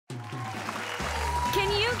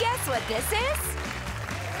guess what this is?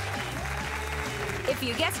 If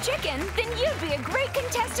you guess chicken, then you'd be a great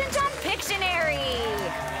contestant on Pictionary.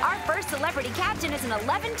 Our first celebrity captain is an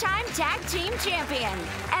 11-time tag team champion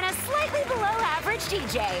and a slightly below average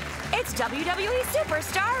DJ. It's WWE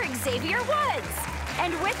superstar Xavier Woods.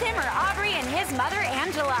 And with him are Aubrey and his mother,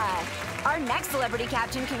 Angela. Our next celebrity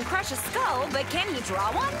captain can crush a skull, but can he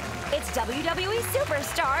draw one? It's WWE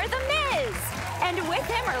superstar The Miz. And with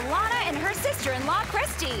him are Lana and her sister-in-law,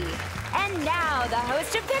 Christy. And now, the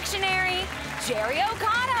host of Pictionary, Jerry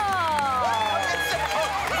O'Connell.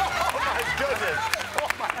 Oh, my goodness. Oh,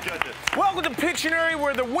 my goodness. Welcome to Pictionary,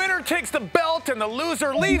 where the winner takes the belt and the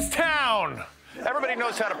loser leaves town. Everybody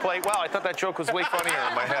knows how to play. Wow, I thought that joke was way funnier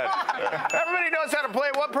in my head. Everybody knows how to play.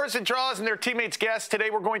 One person draws and their teammates guess. Today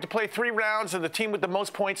we're going to play 3 rounds, and the team with the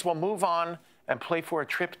most points will move on and play for a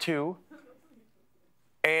trip to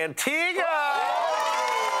Antigua.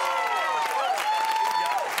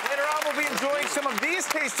 Later on, we'll be enjoying some of these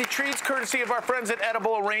tasty treats courtesy of our friends at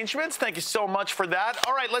Edible Arrangements. Thank you so much for that.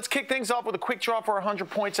 All right, let's kick things off with a quick draw for 100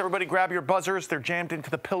 points. Everybody grab your buzzers. They're jammed into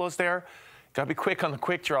the pillows there. Got to be quick on the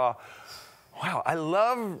quick draw. Wow, I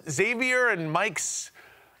love Xavier and Mike's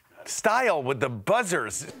style with the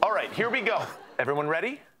buzzers. All right, here we go. Everyone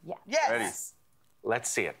ready? Yeah. Yes. Ready.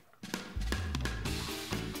 Let's see it.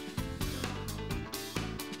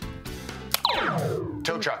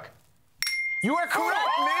 Tow truck. You are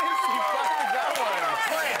correct, Miz. You busted that one.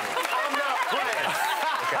 I'm not playing.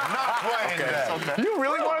 Okay, I'm not playing. Okay. You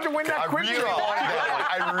really wanted to win that quick draw.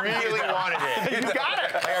 I really wanted it. You got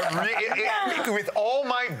it. With all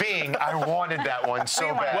my being, I wanted that one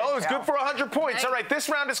so bad. Well, it was good for 100 points. All right, this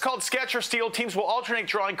round is called Sketch or Steal. Teams will alternate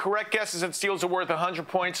drawing. Correct guesses and steals are worth 100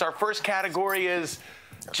 points. Our first category is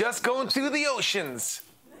just going through the oceans.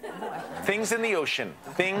 Things in the ocean.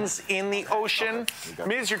 Things in the ocean.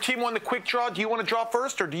 Miz, your team won the quick draw. Do you want to draw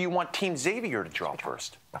first, or do you want Team Xavier to draw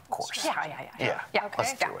first? Of course. Yeah. Okay.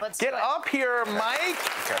 Let's do it. Get up here, Mike.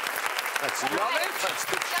 Okay. Love it. Let's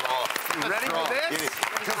draw. You ready for this?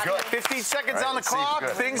 Good. 15 seconds on the clock.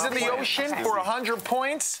 Things in the ocean for 100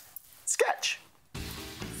 points. Sketch.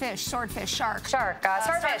 Fish, swordfish, shark.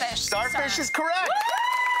 Starfish. Starfish is correct.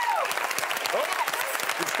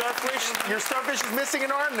 Your starfish is missing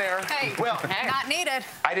an arm there. Hey, well, not needed.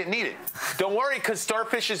 I didn't need it. Don't worry, because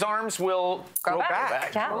starfish's arms will grow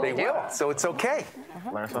back. Yeah. They will, so it's okay.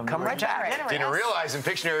 Come right back. Didn't realize in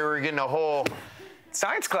Pictionary we were getting a whole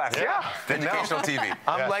Science class, yeah. educational TV.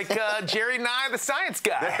 I'm like Jerry Nye, the science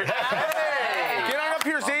guy. Hey. Get on up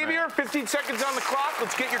here, Xavier. 15 seconds on the clock.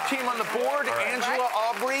 Let's get your team on the board. Right. Angela,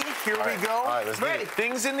 Aubrey, here we go. All right, let's get it.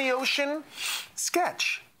 Things in the ocean.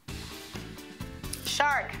 Sketch.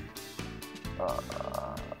 Shark.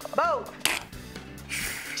 Boat.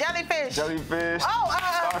 Jellyfish. Jellyfish.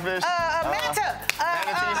 Starfish. Manta.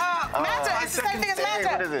 Manta. It's the same thing as manta.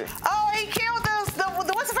 What is it? Oh, he killed the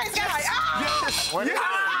what's the face guy? Yes. What is it?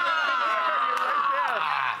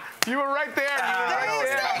 You were right there.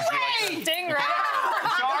 Stingray.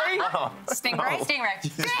 Sorry? Stingray.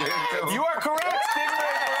 You are correct.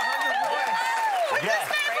 Stingray for 100 points. Yes.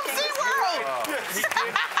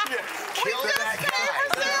 Killed that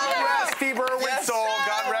guy. Steve Irwin's soul.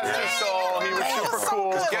 God rest his soul. He was super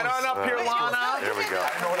cool. Get on up here, Lana. There we go.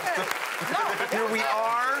 Here we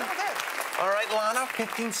are. All right, Lana,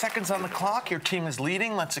 15 seconds on the clock. Your team is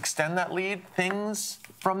leading. Let's extend that lead. Things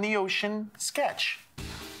from the ocean. Sketch.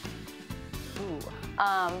 Pearl.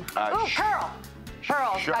 Clam. Shell.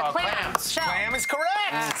 Clam is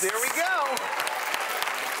correct. Yes. There we go.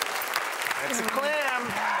 It's a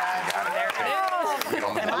clam.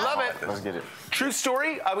 I love it. Let's get it. True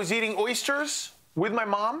story. I was eating oysters with my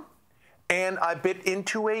mom, and I bit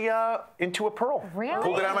into a pearl. Really?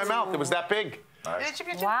 Pulled it out of my mouth. It was that big.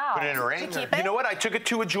 Wow. Put it in a ring? You know what? I took it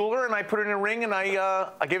to a jeweler, and I put it in a ring, and I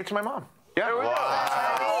gave it to my mom. Yeah.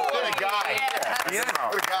 Wow. What a guy. Yeah.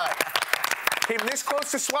 What a guy. Came this close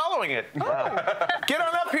to swallowing it. Get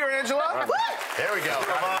on up here, Angela. There we go.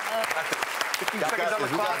 Come on. 15 seconds on the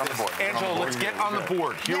clock. Angela, let's get on the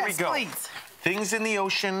board. Here we go. Please. Things in the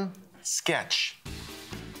ocean. Sketch.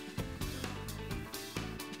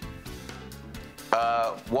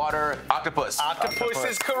 Water, octopus. Octopus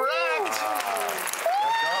is correct.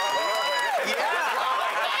 Yeah.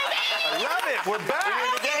 I love it. We're back.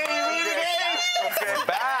 Okay,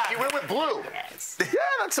 back. He went with blue.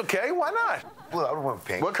 Yeah, that's okay. Why not? Blue, I would want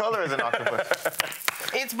pink. What color is an octopus?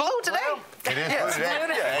 It's blue today. It is blue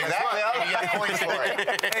today. Yeah, exactly. You got points for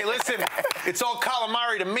it. Hey, listen, it's all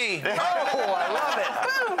calamari to me. Oh, I love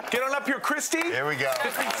it. Get on up here, Christy. Here we go.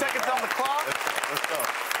 15 seconds on the clock. Let's go.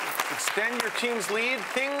 Extend your team's lead.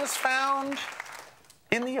 Things found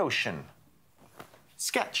in the ocean.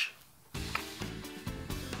 sketch.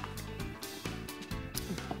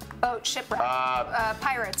 Boat, shipwreck,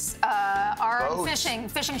 pirates, arm, boat, fishing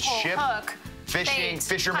pole, ship, hook, fishing, bait,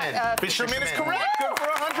 fisherman. Fisherman is correct. Good for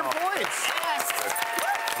 100 points. Yes.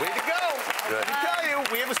 Way to go. Good. I tell you,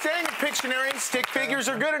 we have a saying in Pictionary, stick figures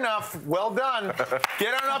are good enough. Well done.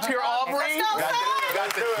 Get on up here, Aubrey.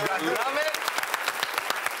 Got it. Love it.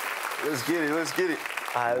 Let's get it. Let's get it.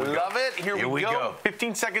 I love it. Here we go.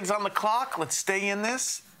 15 seconds on the clock. Let's stay in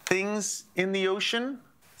this. Things in the ocean.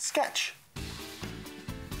 Sketch.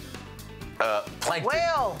 Plankton.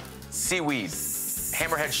 Whale. Seaweed.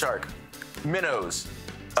 Hammerhead shark. Minnows.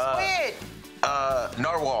 Squid.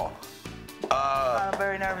 Narwhal. I'm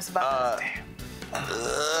very nervous about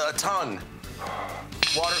this. Tongue.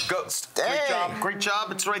 Water ghost. Great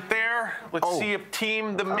job. It's right there. Let's see if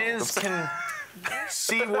Team The Miz can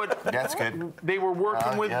see what That's good. they were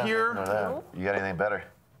working with here. You got anything better?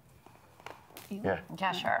 Yeah.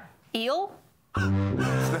 Yeah, sure. Eel?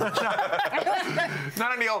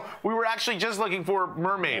 Not an eel. We were actually just looking for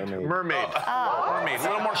mermaid. Mermaid. A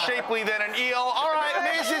little more shapely than an eel. All right,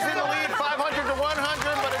 Miz is in the lead, 500 to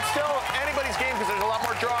 100, but it's still anybody's game because there's a lot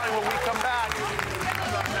more drawing when we come back.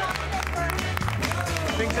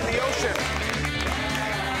 Things in the ocean.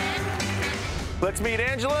 Let's meet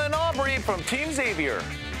Angela and Aubrey from Team Xavier.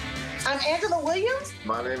 I'm Angela Williams.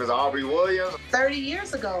 My name is Aubrey Williams. 30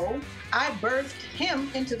 years ago, I birthed him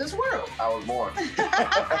into this world. I was born.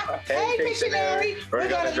 Hey, Pictionary, we're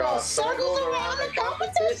gonna draw circles around the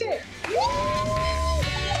competition.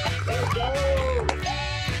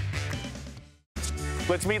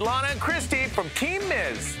 Let's meet Lana and Christy from Team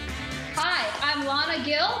Miz. Hi, I'm Lana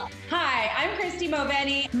Gill. Hi, I'm Christy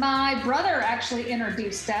Moveni. My brother actually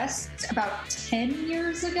introduced us about 10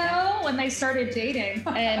 years ago when they started dating,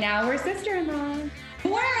 and now we're sister-in-law.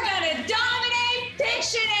 We're gonna dominate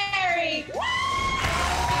Pictionary!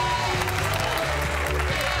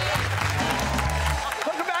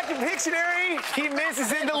 Welcome back to Pictionary. Team Miz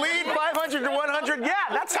is in the lead, 500 to 100. Yeah,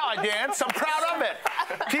 that's how I dance. I'm proud of it.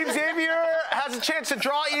 Team Xavier has a chance to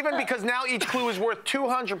draw even because now each clue is worth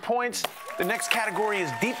 200 points. The next category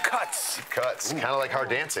is deep cuts. Deep cuts, kind of like hard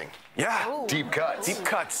dancing. Yeah. Ooh. Deep cuts. Deep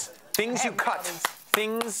cuts. Things you cut.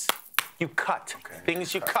 Things you cut.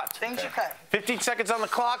 Things you cut. Things you cut. 15 seconds on the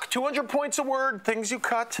clock. 200 points a word. Things you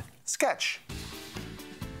cut. Sketch.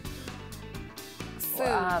 Food,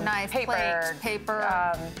 knife, paper, plate, paper,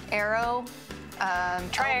 arrow,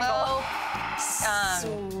 triangle,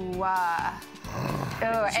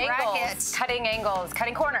 angles, brackets. cutting angles,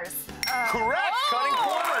 cutting corners. Correct. Cutting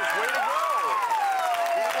corners. Way to go.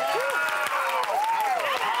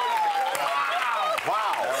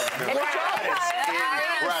 Wow.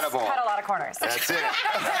 Incredible. Cut a lot of corners. That's it.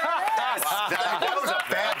 That was a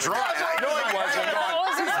bad drawing. No, it wasn't. No, it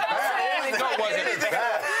wasn't.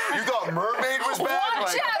 You thought mermaid was bad?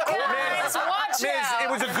 Miz, it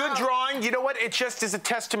was a good drawing. You know what? It just is a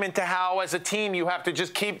testament to how, as a team, you have to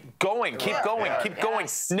just keep going, keep going.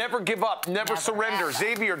 Never give up, never surrender.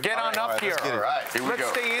 Xavier, get on up here. Let's Let's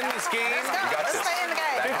stay in this game. Let's stay in the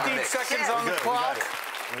game. 15 seconds on the clock.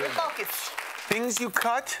 We're focused. Things you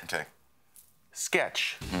cut. Okay.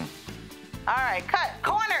 Sketch. All right, cut.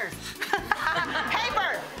 Corners.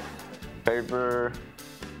 Paper. Paper.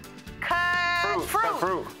 Cut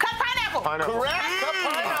fruit. Cut pineapple. Correct. Cut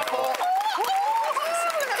pineapple.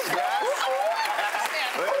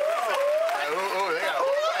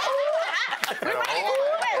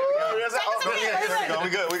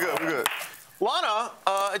 We good. Lana,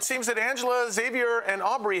 it seems that Angela, Xavier, and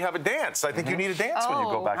Aubrey have a dance. I think you need a dance when you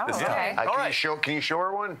go back this time. okay. All right. Can you show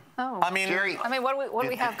her one? Oh. I mean, Jerry. I mean, what do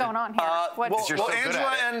we have going on here? well, so good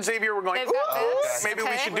Angela at it. and Xavier were going, They've got this. maybe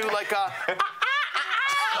we should do like a...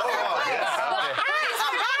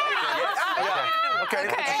 Okay,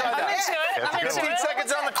 let's try that. I'm into it. 15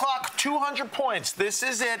 seconds on the clock, 200 points. This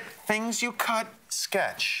is it. Things you cut,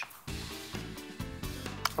 sketch.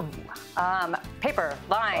 Paper,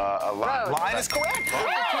 line, road. Line is correct.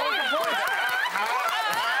 200 points.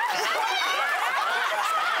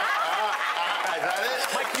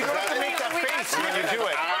 Mike, you don't have to make that face when you do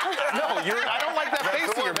it. No, I don't like that face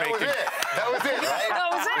that you're making. That was it, right? That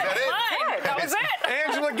was it. Fine. That was it.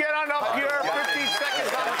 Angela, get on up here. 15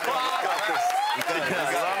 seconds on the clock.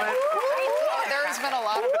 There has been a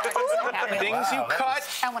lot of practice happening. Things you cut.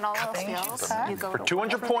 And when all else fails, you go For to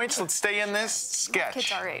 200 points, let's stay in this. Sketch.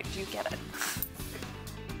 Kids our age, you get it.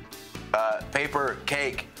 Paper,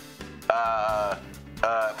 cake,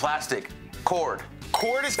 plastic, cord.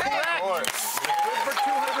 Cord is correct. Good for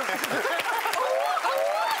 200.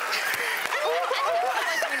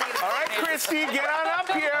 All right, Christy, get on up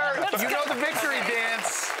here. You know the victory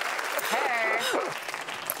dance. Hey.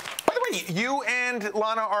 you and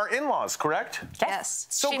Lana are in-laws, correct? Yes.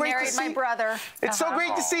 So she great to married see- my brother. It's so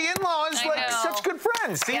great to see in-laws I like know. such good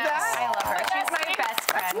friends. See Yes, that? I love her. She's my best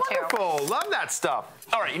friend, too. Wonderful. Love that stuff.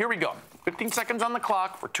 All right, here we go. 15 seconds on the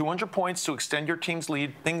clock for 200 points to extend your team's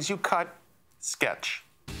lead. Things you cut, sketch.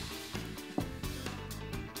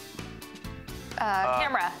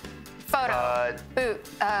 Camera. Photo. Boot.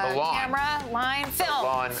 lawn. Camera. Line. Film.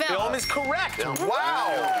 lawn. Film is correct.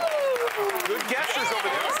 Wow. Good guesses over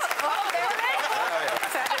there.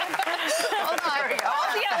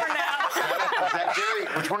 All together now. Is that Jerry?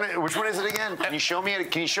 Which one is it again? Can you show me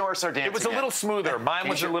it? Can you show us our dance? It was a again? little smoother. Mine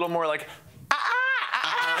was a little more like,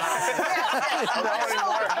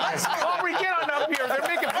 Aubrey, get on up here. They're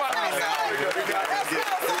making fun of me now.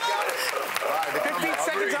 15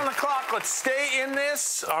 seconds on the clock. Let's stay in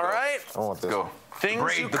this. All right. I want this. Go.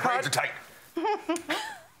 Things you The braids cut, are tight.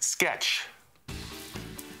 sketch.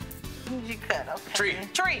 You could, okay. Tree.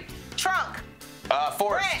 Tree. Trunk.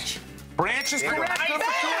 Forest. Branch. Branch is correct. Good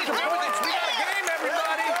for 200 points. We got a game,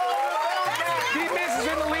 everybody. Team Miz is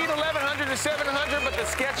in the lead, 1,100 to 700, but the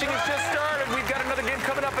sketching has just started. We've got another game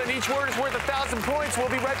coming up, and each word is worth 1,000 points. We'll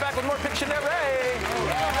be right back with more Pictionary.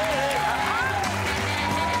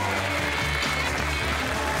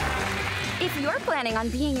 If you're planning on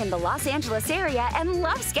being in the Los Angeles area and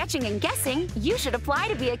love sketching and guessing, you should apply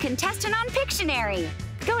to be a contestant on Pictionary.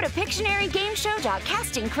 Go to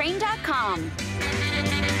PictionaryGameShow.castingcrane.com.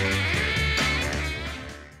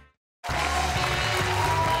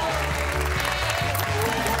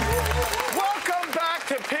 Welcome back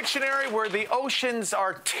to Pictionary, where the oceans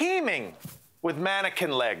are teeming with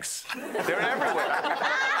mannequin legs. They're everywhere.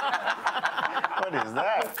 What is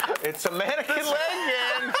that? It's a mannequin leg,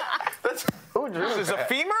 and Who drew this is a that?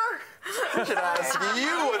 femur? I should ask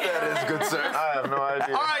you what that is, good sir. I have no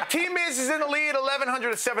idea. All right, Team Miz is in the lead,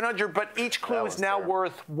 1,100 to 700, but each clue is now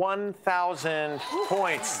worth 1,000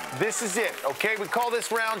 points. This is it, okay? We call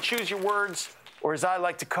this round Choose Your Words, or as I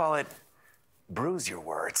like to call it, Bruise Your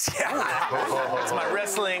Words. Yeah. That's my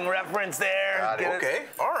wrestling reference there. Get it? Okay.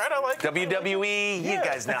 All right, I like it. WWE, you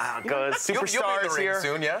guys know how it goes. You'll be in the Superstars ring here.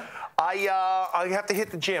 soon, yeah? I have to hit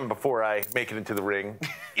the gym before I make it into the ring.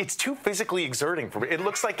 It's too physically exerting for me. It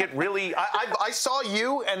looks like it really. I saw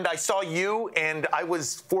you, and I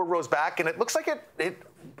was 4 rows back, and it looks like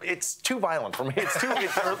it's too violent for me. It looks like it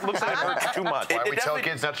hurts too much. Why we tell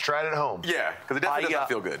kids not to try it at home. Yeah, because it definitely doesn't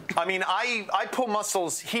feel good. I mean, I pull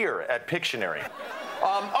muscles here at Pictionary.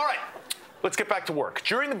 All right, let's get back to work.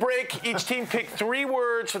 During the break, each team picked 3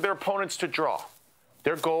 words for their opponents to draw.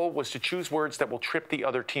 Their goal was to choose words that will trip the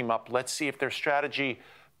other team up. Let's see if their strategy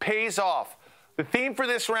pays off. The theme for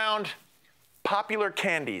this round, popular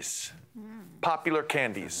candies. Popular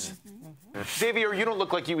candies. Xavier, you don't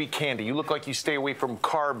look like you eat candy. You look like you stay away from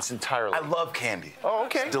carbs entirely. I love candy. Oh,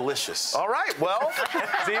 okay. It's delicious. All right, well,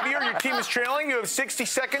 Xavier, your team is trailing. You have 60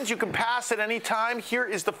 seconds. You can pass at any time. Here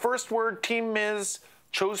is the first word Team Miz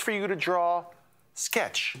chose for you to draw.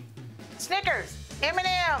 Sketch. Snickers.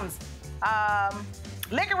 M&M's.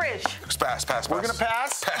 Licorice. Pass. We're going to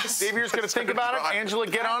pass. Xavier's going to think about it. Angela,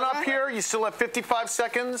 get on up here. You still have 55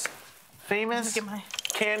 seconds. Famous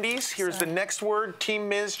candies. Here's the next word Team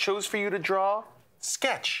Miz chose for you to draw.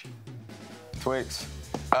 Sketch. Twix.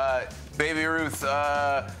 Baby Ruth,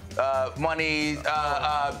 money,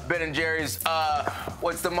 Ben and Jerry's,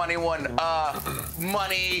 what's the money one?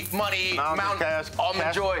 Money, Mountain Cash, Almond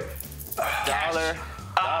Cash. Joy, Dollar.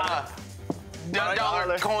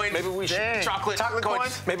 dollar coin, Maybe we should chocolate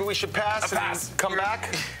coins. Maybe we should pass Pass. and come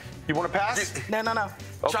back. You want to pass? No.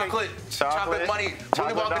 Okay. Chocolate money,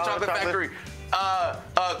 Willy Wonka dollar, chocolate factory,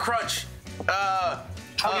 Crunch,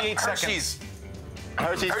 28 seconds. Hershey's,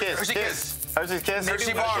 Hershey's Kiss. Hershey Kiss. Hershey's Kiss.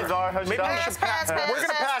 Hershey Bar. Hershey Maybe Bar. we should pass. We're going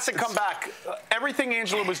to pass and come back. Everything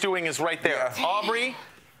Angela was doing is right there. Yeah. Aubrey,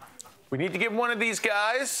 we need to give one of these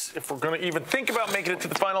guys, if we're going to even think about making it to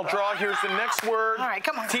the final draw. Here's the next word. All right,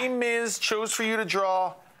 come on. Team Miz chose for you to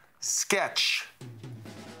draw. Sketch.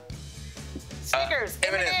 Snickers.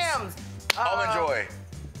 M&M's. Almond Joy,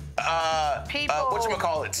 People.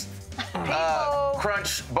 whatchamacallits,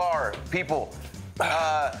 Crunch Bar, people,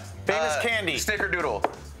 Famous candy. Snickerdoodle,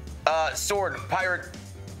 Sword, Pirate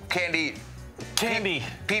Candy,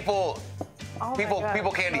 people, Oh my people God.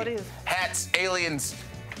 What candy, is- hats, aliens,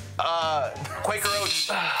 Quaker Oats.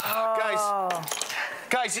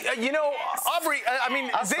 Guys, you know, Aubrey,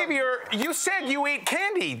 Xavier, you said you ate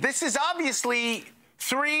candy. This is obviously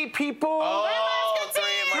 3 people.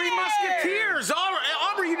 Three Musketeers.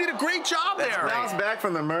 Aubrey, you did a great job there. Bounced back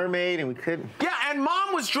from the mermaid and we couldn't. Yeah, and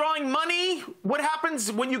Mom was drawing money. What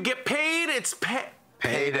happens when you get paid? It's Payday.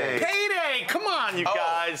 Payday. Come on, you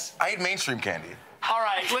guys. I ate mainstream candy. All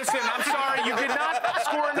right, listen, I'm sorry. You did not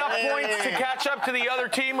score enough points to catch up to the other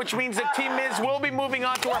team, which means that Team Miz will be moving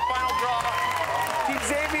on to our final draw. Team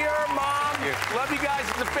Xavier, Mom, love you guys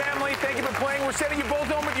as a family. Thank you for playing. We're sending you both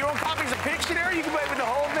home with your own copies of Pictionary. You can play with the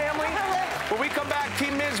whole family. When we come back,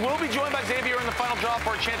 Team Miz will be joined by Xavier in the final draw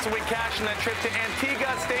for a chance to win cash in that trip to Antigua.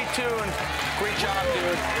 Stay tuned. Great job,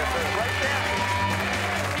 dude. Right there.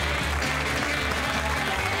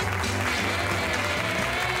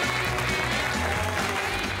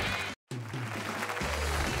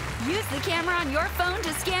 Use the camera on your phone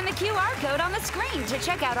to scan the QR code on the screen to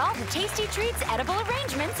check out all the tasty treats Edible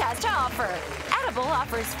Arrangements has to offer. Edible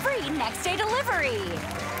offers free next-day delivery.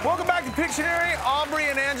 Welcome back to Pictionary. Aubrey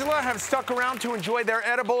and Angela have stuck around to enjoy their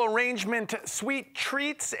Edible Arrangement sweet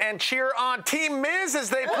treats and cheer on Team Miz as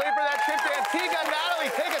they play for that trip to Antigua.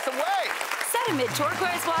 Natalie, take us away. Set amid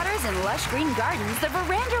turquoise waters and lush green gardens, the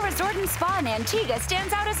Veranda Resort and Spa in Antigua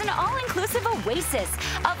stands out as an all-inclusive oasis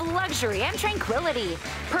of luxury and tranquility.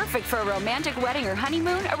 Perfect for a romantic wedding or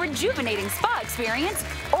honeymoon, a rejuvenating spa experience,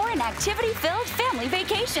 or an activity-filled family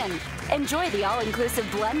vacation. Enjoy the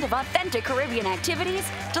all-inclusive blend of authentic Caribbean activities,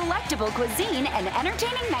 delectable cuisine, and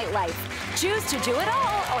entertaining nightlife. Choose to do it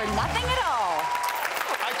all or nothing at all.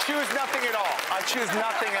 I choose nothing at all. I choose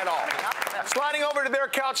nothing at all. Sliding over to their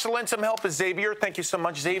couch to lend some help is Xavier. Thank you so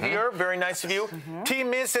much, Xavier. Very nice of you. Team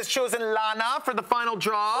Miz has chosen Lana for the final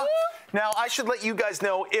draw. Now, I should let you guys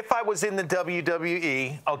know, if I was in the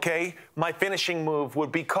WWE, okay, my finishing move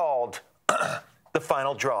would be called the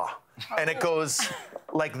final draw. And it goes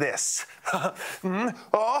like this. Oh, yeah!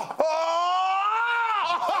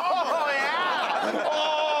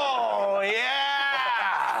 Oh, yeah!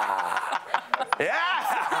 Yeah!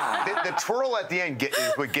 The twirl at the end is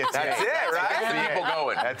what gets That's me. it, right? That's the people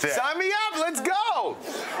going. That's it. Sign me up. Let's go.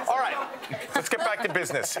 All right. Let's get back to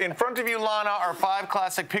business. In front of you, Lana, are 5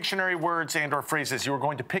 classic Pictionary words and or phrases. You are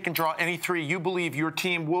going to pick and draw any 3 you believe your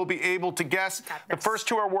team will be able to guess. The first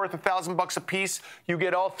 2 are worth $1,000 a piece. You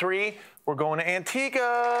get all 3. We're going to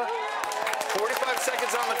Antigua. 45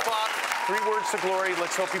 seconds on the clock. 3 words to glory.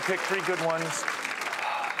 Let's hope you pick 3 good ones.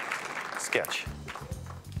 Sketch.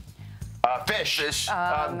 Fish.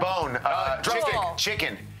 Bone. Chicken.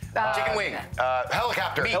 Chicken wing.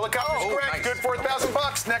 Helicopter. Meat. Helicopter's correct. Nice. Good for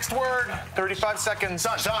 $1,000. Next word. 35 seconds.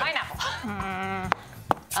 Sun. Pineapple.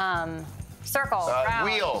 Circle. Round.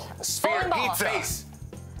 Wheel. Sphere. Pizza. Face.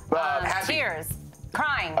 Tears.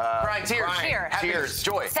 Crying. Crying. Tears. Cheer. Tears.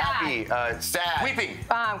 Joy. Sad. Happy. Sad. Weeping.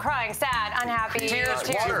 Crying. Sad. Unhappy. Tears.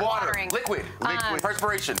 Tears. Water. Watering. Liquid.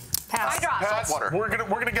 Perspiration. Eye drops. Pass. Water. We're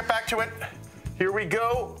gonna get back to it. Here we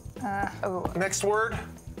go. Next word.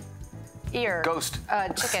 Ear. Ghost.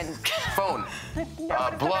 Chicken. Phone.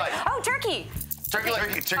 Blood. Oh, turkey. Turkey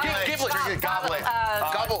leg. Turkey leg. Giblet. Goblet.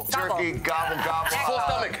 Gobble. Turkey. Gobble. Full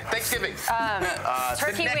stomach. Thanksgiving.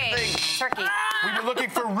 Turkey next wing. thing. Turkey. We were looking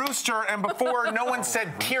for rooster, and before no one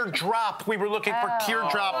said teardrop, we were looking for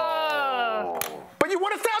teardrop. But you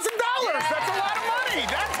won $1,000. That's a lot of money.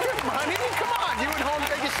 That's good money. Come on. You at home,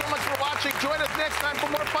 thank you so much for watching. Join us next time for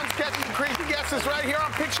more fun sketches and crazy guesses right here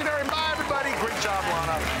on Pictionary. Bye, everybody. Great job,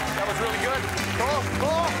 Lana. That was really good.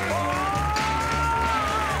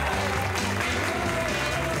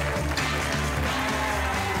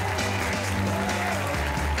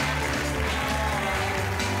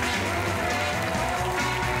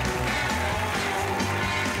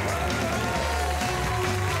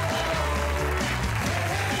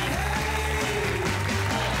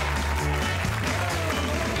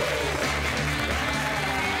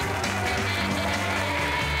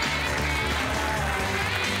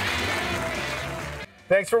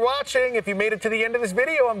 Thanks for watching. If you made it to the end of this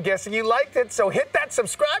video, I'm guessing you liked it. So hit that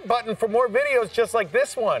subscribe button for more videos just like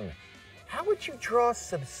this one. How would you draw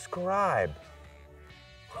subscribe?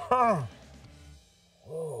 Huh.